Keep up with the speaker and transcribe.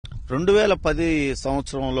2010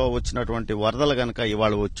 సంవత్సరంలో వచ్చినటువంటి వరదలు గనక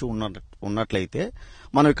ఇవాళ వచ్చి ఉన్నట్లయితే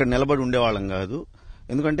మనం ఇక్కడ నిలబడి ఉండేవాళ్ళం కాదు.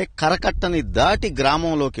 ఎందుకంటే కరకట్టని దాటి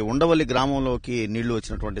గ్రామంలోకి, ఉండవల్లి గ్రామంలోకి నీళ్లు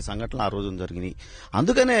వచ్చినటువంటి సంఘటనలు ఆ రోజున జరిగినాయి.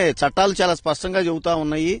 అందుకనే చట్టాలు చాలా స్పష్టంగా చెబుతా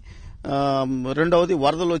ఉన్నాయి. రెండవది,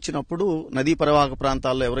 వరదలు వచ్చినప్పుడు నదీ పరివాహక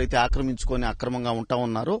ప్రాంతాల్లో ఎవరైతే ఆక్రమించుకొని అక్రమంగా ఉంటా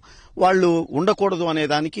ఉన్నారో వాళ్ళు ఉండకూడదు అనే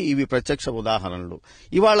దానికి ఇవి ప్రత్యక్ష ఉదాహరణలు.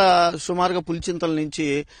 ఇవాళ సుమారుగా పులిచింతల నుంచి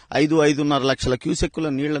 5-5.5 లక్షల క్యూసెక్కుల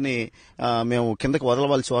నీళ్లని మేము కిందకి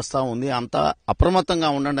వదలవలసి వస్తా ఉంది. అంతా అప్రమత్తంగా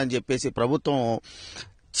ఉండండి అని చెప్పేసి ప్రభుత్వం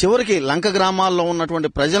చివరికి లంక గ్రామాల్లో ఉన్నటువంటి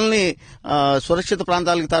ప్రజల్ని సురక్షిత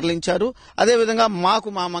ప్రాంతాలకు తరలించారు. అదేవిధంగా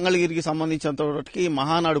మా మంగళగిరికి సంబంధించినంతవరకు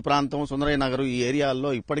మహానాడు ప్రాంతం, సుందరయ్య నగర్ ఈ ఏరియాల్లో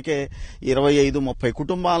ఇప్పటికే 25-30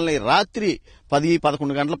 కుటుంబాలని రాత్రి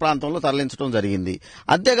 10-11 గంటల ప్రాంతంలో తరలించడం జరిగింది.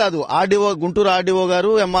 అంతేకాదు గుంటూరు ఆర్డీఓ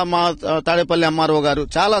గారు, మా తాడేపల్లి ఎంఆర్ఓ గారు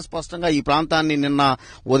చాలా స్పష్టంగా ఈ ప్రాంతాన్ని నిన్న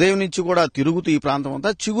ఉదయం నుంచి కూడా తిరుగుతూ ఈ ప్రాంతం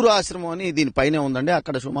అంతా చిగురు ఆశ్రమం అని దీనిపైనే ఉందండి.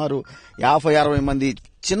 అక్కడ సుమారు 50-60 మంది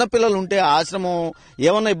చిన్నపిల్లలు ఉంటే ఆశ్రమం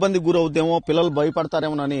ఏమన్నా ఇబ్బందికి గురవుద్దేమో, పిల్లలు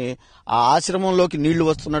భయపడతారేమోనని ఆ ఆశ్రమంలోకి నీళ్లు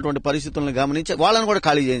వస్తున్నటువంటి పరిస్థితులను గమనించి వాళ్ళని కూడా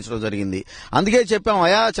ఖాళీ చేయించడం జరిగింది. అందుకే చెప్పాం,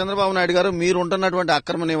 చంద్రబాబు నాయుడు గారు మీరు ఉంటున్నటువంటి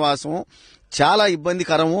అక్రమ నివాసం చాలా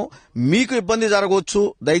ఇబ్బందికరము, మీకు ఇబ్బంది జరగవచ్చు,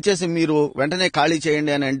 దయచేసి మీరు వెంటనే ఖాళీ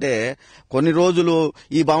చేయండి అని అంటే కొన్ని రోజులు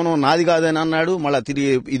ఈ భవనం నాది కాదని అన్నాడు, మళ్ళా తిరిగి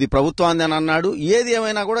ఇది ప్రభుత్వాన్ని అని అన్నాడు. ఏది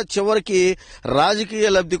ఏమైనా కూడా చివరికి రాజకీయ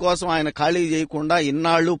లబ్ధి కోసం ఆయన ఖాళీ చేయకుండా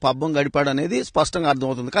ఇన్నాళ్లు పబ్బం గడిపాడు అనేది స్పష్టంగా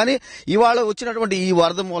అర్థమవుతుంది. కానీ ఇవాళ వచ్చినటువంటి ఈ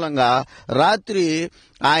వరద మూలంగా రాత్రి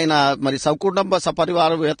ఆయన మరి సకుటుంబ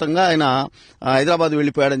సపరివారవేతంగా ఆయన హైదరాబాద్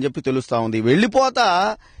వెళ్లిపోయాడని చెప్పి తెలుస్తా ఉంది. వెళ్లిపోతా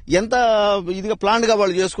ఎంత ఇదిగా ప్లాన్ గా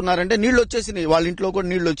వాళ్ళు చేసుకున్నారంటే నీళ్లు వచ్చేసినాయి, వాళ్ళ ఇంట్లో కూడా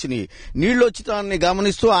నీళ్లు వచ్చినాయి. నీళ్లు వచ్చేదాన్ని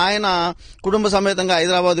గమనిస్తూ ఆయన కుటుంబ సమేతంగా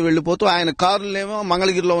హైదరాబాద్ వెళ్లిపోతూ ఆయన కారులేమో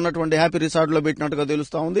మంగళగిరిలో ఉన్నటువంటి హ్యాపీ రిసార్ట్ లో పెట్టినట్టుగా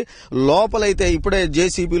తెలుస్తా ఉంది. లోపలైతే ఇప్పుడే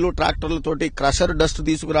జేసీబీలు, ట్రాక్టర్లతోటి క్రషర్ డస్ట్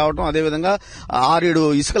తీసుకురావడం, అదేవిధంగా 6-7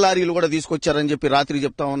 ఇసుక లారీలు కూడా తీసుకొచ్చారని చెప్పి రాత్రి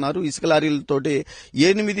చెప్తా ఉన్నారు. ఇసుక లారీలతోటి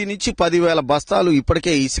 8 నుంచి 10,000 బస్తాలు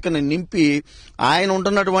ఇప్పటికే ఇసుకని నింపి ఆయన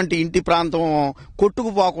ఉంటున్నటువంటి ఇంటి ప్రాంతం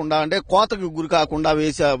కొట్టుకుపోకుండా, అంటే కోతకు గురి కాకుండా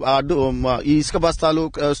వేసే ఈ ఇసుక బస్తాలు,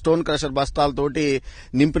 స్టోన్ క్రషర్ బస్తాలతోటి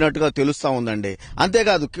నింపినట్టుగా తెలుస్తా ఉందండి.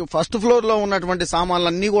 అంతేకాదు ఫస్ట్ ఫ్లోర్ లో ఉన్నటువంటి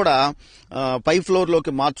సామాన్లన్నీ కూడా పై ఫ్లోర్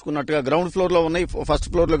లోకి మార్చుకున్నట్టుగా, గ్రౌండ్ ఫ్లోర్ లో ఉన్నాయి ఫస్ట్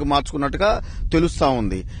ఫ్లోర్ లోకి మార్చుకున్నట్టుగా తెలుస్తా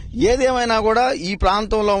ఉంది. ఏదేమైనా కూడా ఈ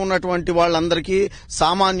ప్రాంతంలో ఉన్నటువంటి వాళ్ళందరికీ,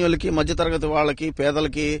 సామాన్యులకి, మధ్యతరగతి వాళ్ళకి,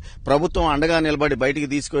 పేదలకి ప్రభుత్వం అండగా నిలబడి బయటికి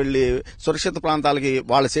తీసుకువెళ్లి సురక్షిత ప్రాంతాలకి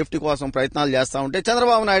వాళ్ళ సేఫ్టీ కోసం ప్రయత్నాలు చేస్తా ఉంటే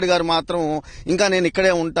చంద్రబాబు నాయుడు గారు మాత్రం ఇంకా నేను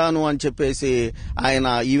ఇక్కడే ఉంటాను అని చెప్పేసి ఆయన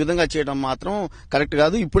ఈ విధంగా చేయడం మాత్రం కరెక్ట్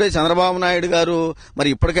కాదు. ఇప్పుడే చంద్రబాబు నాయుడు గారు మరి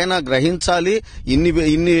ఇప్పటికైనా గ్రహించాలి.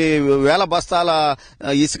 ఇన్ని వేల బస్తాల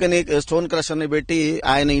ఇసుకని, స్టోన్ క్రషర్ని పెట్టి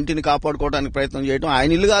ఆయన ఇంటిని కాపాడుకోవడానికి ప్రయత్నం చేయడం,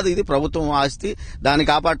 ఆయన ఇల్లు కాదు ఇది, ప్రభుత్వం ఆస్తి, దాన్ని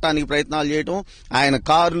కాపాడటానికి ప్రయత్నాలు చేయడం, ఆయన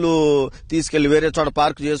కార్లు తీసుకెళ్లి వేరే చోట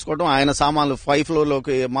పార్క్ చేసుకోవడం, ఆయన సామాన్లు 5 ఫ్లోర్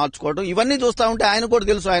లోకి మార్చుకోవడం, ఇవన్నీ చూస్తా ఉంటే ఆయన కూడా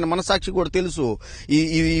తెలుసు, ఆయన మనసాక్షి కూడా తెలుసు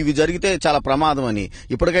ఇవి జరిగితే చాలా ప్రమాదం అని.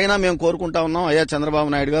 ఇప్పటికైనా మేము కోరుకుంటా ఉన్నాం, చంద్రబాబు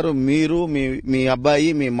నాయుడు గారు మీరు, మీ అబ్బాయి,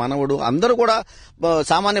 మీ మనవడు అందరూ కూడా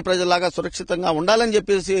సామాన్య ప్రజల్లాగా సురక్షితంగా ఉండాలని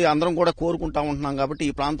చెప్పేసి అందరం కూడా కోరుకుంటా ఉంటున్నాం. కాబట్టి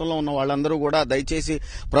ఈ ప్రాంతంలో ఉన్న వాళ్ళందరూ కూడా దయచేసి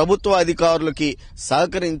ప్రభుత్వ అధికారులకి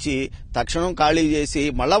సహకరించి తక్షణం ఖాళీ చేసి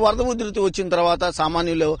మళ్ళా వరద ఉధృతి వచ్చిన తర్వాత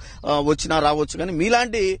సామాన్యులు వచ్చినా రావచ్చు, కానీ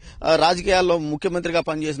మీలాంటి రాజకీయాల్లో ముఖ్యమంత్రిగా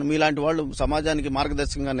పనిచేసిన మీలాంటి వాళ్ళు సమాజానికి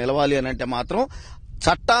మార్గదర్శకంగా నిలవాలి అని అంటే మాత్రం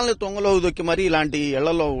చట్టాలను తొంగలో దొక్కి మరీ ఇలాంటి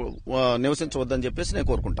ఇళ్లలో నివసించవద్దని చెప్పేసి నేను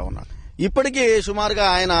కోరుకుంటా ఉన్నాను. ఇప్పటికీ సుమారుగా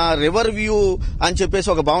ఆయన రివర్ వ్యూ అని చెప్పేసి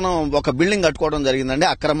ఒక భవనం, ఒక బిల్డింగ్ కట్టుకోవడం జరిగిందండి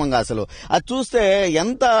అక్రమంగా. అసలు అది చూస్తే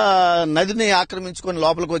ఎంత నదిని ఆక్రమించుకొని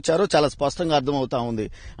లోపలికి వచ్చారో చాలా స్పష్టంగా అర్థమవుతా ఉంది.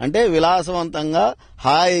 అంటే విలాసవంతంగా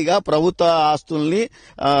హాయిగా ప్రభుత్వ ఆస్తుల్ని,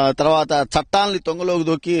 తర్వాత చట్టాలని తొంగలోకి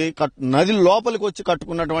దొక్కి నది లోపలికి వచ్చి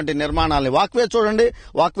కట్టుకున్నటువంటి నిర్మాణాలని, వాక్వే చూడండి,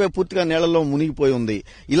 వాక్వే పూర్తిగా నీళ్లలో మునిగిపోయి ఉంది.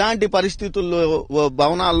 ఇలాంటి పరిస్థితుల్లో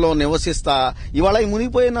భవనాల్లో నివసిస్తా ఇవాళ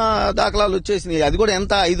మునిగిపోయిన దాఖలాలు వచ్చేసినాయి. అది కూడా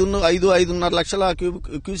ఎంత 5-5.5 లక్షల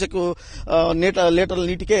క్యూసెక్ లీటర్ల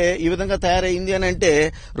నీటికే ఈ విధంగా తయారైంది అని అంటే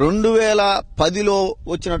 2010లో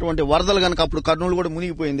వచ్చినటువంటి వరదలు గనక అప్పుడు కర్నూలు కూడా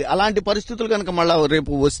మునిగిపోయింది. అలాంటి పరిస్థితులు గనక మళ్ళా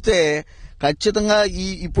రేపు వస్తే ఖచ్చితంగా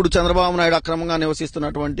ఇప్పుడు చంద్రబాబు నాయుడు అక్రమంగా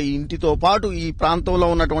నివసిస్తున్నటువంటి ఇంటితో పాటు ఈ ప్రాంతంలో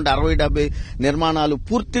ఉన్నటువంటి 60-70 నిర్మాణాలు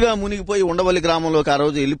పూర్తిగా మునిగిపోయి ఉండవల్లి గ్రామంలోకి ఆ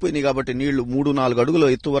రోజు వెళ్లిపోయినాయి. కాబట్టి నీళ్లు 3-4 అడుగుల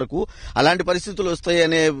ఎత్తు వరకు అలాంటి పరిస్థితులు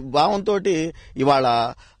వస్తాయనే భావంతో ఇవాళ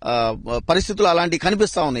పరిస్థితులు అలాంటివి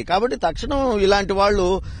కనిపిస్తా ఉన్నాయి. కాబట్టి తక్షణం ఇలాంటి వాళ్ళు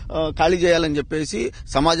ఖాళీ చేయాలని చెప్పేసి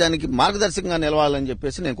సమాజానికి మార్గదర్శకంగా నిలవాలని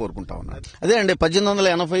చెప్పేసి నేను కోరుకుంటా ఉన్నాను. అదే అండి,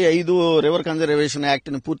 1885 రివర్ కన్జర్వేషన్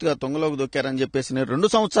యాక్ట్ ని పూర్తిగా తొంగలోకి దొక్కారని చెప్పేసి నేను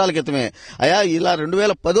 2 సంవత్సరాల క్రితమే అయ్యా ఇలా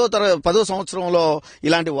 2010 సంవత్సరంలో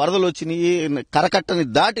ఇలాంటి వరదలు వచ్చినాయి, కరకట్టని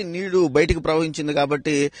దాటి నీరు బయటికి ప్రవహించింది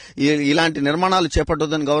కాబట్టి ఇలాంటి నిర్మాణాలు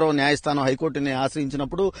చేపట్టొద్దని గౌరవ న్యాయస్థానం హైకోర్టుని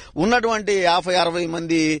ఆశ్రయించినప్పుడు ఉన్నటువంటి 50-60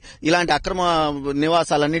 మంది ఇలాంటి అక్రమ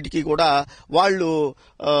నివాసాలన్నిటికీ కూడా వాళ్ళు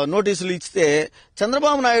నోటీసులు ఇస్తే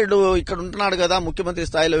చంద్రబాబు నాయుడు ఇక్కడ ఉంటున్నాడు కదా ముఖ్యమంత్రి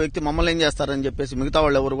స్థాయిలో వ్యక్తి, మమ్మల్ని ఏం చేస్తారని చెప్పేసి మిగతా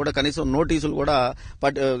వాళ్ళు ఎవరు కూడా కనీసం నోటీసులు కూడా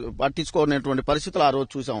పట్టించుకోనటువంటి పరిస్థితులు ఆ రోజు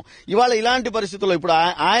చూసాం. ఇవాళ ఇలాంటి పరిస్థితుల్లో ఇప్పుడు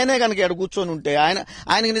ఆయనే కనుక ఇక్కడ కూర్చొని ఉంటే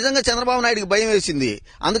ఆయనకి నిజంగా చంద్రబాబు నాయుడికి భయం వేసింది.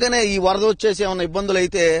 అందుకనే ఈ వరద వచ్చేసి ఏమైనా ఇబ్బందులు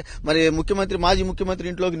అయితే మరి మాజీ ముఖ్యమంత్రి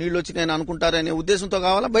ఇంట్లోకి నీళ్లు వచ్చినాయని అనుకుంటారనే ఉద్దేశంతో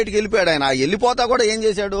కావాలా బయటకు వెళ్ళిపోయాడు. ఆయన వెళ్ళిపోతా కూడా ఏం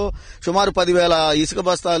చేశాడు, సుమారు 10,000 ఇసుక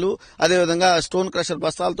బస్తాలు అదేవిధంగా స్టోన్ క్రషర్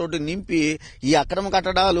బస్తాలతోటి నింపి ఈ అక్రమ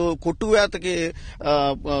కట్టడాలు కొట్టువేతకి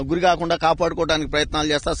గురి కాకుండా కాపాడుకోవడానికి ప్రయత్నాలు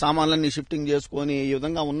చేస్తా సామాన్లన్నీ షిఫ్టింగ్ చేసుకుని ఈ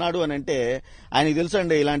విధంగా ఉన్నాడు అని అంటే ఆయనకి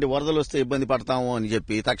తెలుసండి ఇలాంటి వరదలు వస్తే ఇబ్బంది పడతాము అని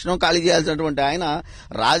చెప్పి తక్షణం ఖాళీ చేయాల్సినటువంటి ఆయన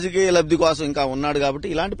రాజకీయ లబ్ధి కోసం ఇంకా ఉన్నాడు కాబట్టి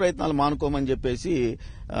ఇలాంటి ప్రయత్నాలు మానుకోమని చెప్పేసి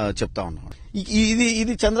చెప్తా ఉన్నాడు.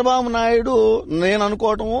 ఇది చంద్రబాబు నాయుడు నేను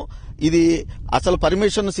అనుకోవటము ఇది అసలు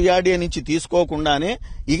పర్మిషన్ సిఆర్డీఏ నుంచి తీసుకోకుండానే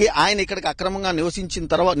ఆయన ఇక్కడికి అక్రమంగా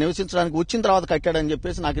నివసించడానికి వచ్చిన తర్వాత కట్టాడని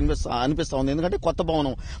చెప్పేసి నాకు అనిపిస్తా ఉంది. ఎందుకంటే కొత్త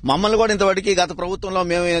భవనం మమ్మల్ని కూడా ఇంతవరకు గత ప్రభుత్వంలో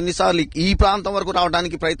మేము ఎన్నిసార్లు ఈ ప్రాంతం వరకు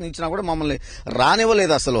రావడానికి ప్రయత్నించినా కూడా మమ్మల్ని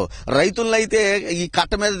రానివ్వలేదు. అసలు రైతులనైతే ఈ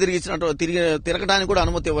కట్ట మీద తిరగడానికి కూడా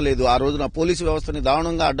అనుమతి ఇవ్వలేదు. ఆ రోజున పోలీసు వ్యవస్థని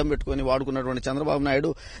దారుణంగా అడ్డం పెట్టుకుని వాడుకున్నటువంటి చంద్రబాబు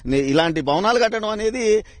నాయుడు ఇలాంటి భవనాలు కట్టడం అనేది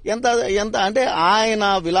ఎంత అంటే ఆయన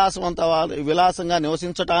విలాసంగా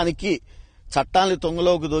నివసించటానికి చట్టాన్ని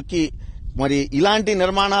తొంగలోకి దొక్కి మరి ఇలాంటి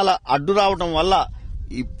నిర్మాణాల అడ్డు రావడం వల్ల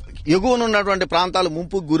ఎగువనున్నటువంటి ప్రాంతాలు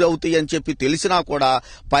ముంపుకు గురవుతాయి అని చెప్పి తెలిసినా కూడా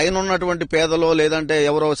పైన ఉన్నటువంటి పేదలో లేదంటే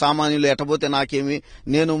ఎవరో సామాన్యులు ఎట్టబోతే నాకేమి,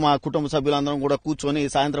 నేను మా కుటుంబ సభ్యులందరం కూడా కూర్చొని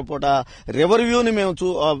సాయంత్రం పూట రివర్ వ్యూని మేము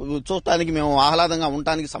చూడటానికి మేము ఆహ్లాదంగా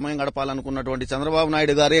ఉండటానికి సమయం గడపాలనుకున్నటువంటి చంద్రబాబు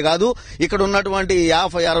నాయుడు గారే కాదు, ఇక్కడ ఉన్నటువంటి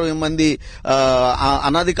 50-60 మంది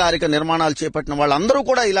అనధికారిక నిర్మాణాలు చేపట్టిన వాళ్ళందరూ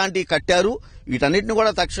కూడా ఇలాంటివి కట్టారు. వీటన్నిటిని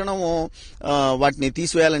కూడా తక్షణము వాటిని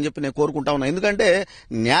తీసివేయాలని చెప్పి నేను కోరుకుంటా ఉన్నా. ఎందుకంటే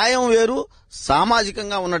న్యాయం వేరు,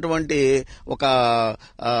 సామాజికంగా ఉన్నటువంటి ఒక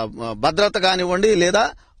భద్రత కానివ్వండి లేదా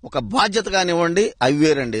ఒక బాధ్యత కానివ్వండి అవి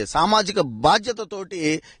వేరండి. సామాజిక బాధ్యతతోటి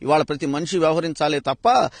ఇవాళ ప్రతి మనిషి వ్యవహరించాలే తప్ప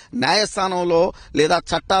న్యాయస్థానంలో లేదా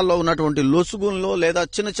చట్టాల్లో ఉన్నటువంటి లొసుగుల్లో లేదా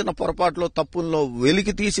చిన్న చిన్న పొరపాట్లో తప్పుల్లో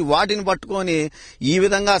వెలికి తీసి వాటిని పట్టుకొని ఈ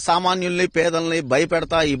విధంగా సామాన్యుల్ని పేదల్ని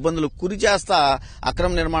భయపెడతా ఇబ్బందులు గురి చేస్తా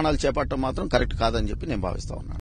అక్రమ నిర్మాణాలు చేపట్టడం మాత్రం కరెక్ట్ కాదని చెప్పి నేను భావిస్తా ఉన్నాను.